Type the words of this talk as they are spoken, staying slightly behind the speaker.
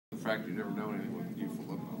fact you never know anything with youthful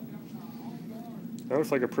football. That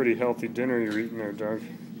looks like a pretty healthy dinner you're eating there, Doug.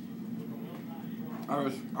 I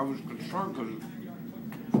was concerned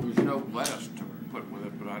because there's no lettuce to put with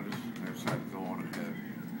it, but I decided to go on ahead.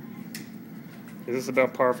 Is this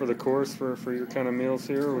about par for the course for your kind of meals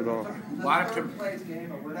here? With all the third place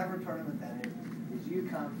game or whatever tournament that is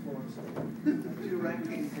UConn Florida.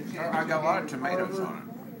 I got a lot of tomatoes on it.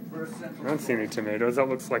 I don't see any tomatoes. That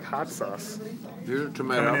looks like hot sauce. Here's a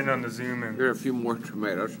tomato. Coming in on the Zoom. And here are a few more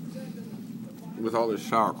tomatoes with all this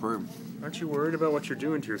sour cream. Aren't you worried about what you're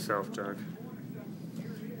doing to yourself, Doug?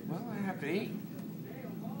 Well, I have to eat.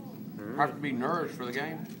 I have to be nourished for the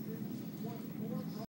game.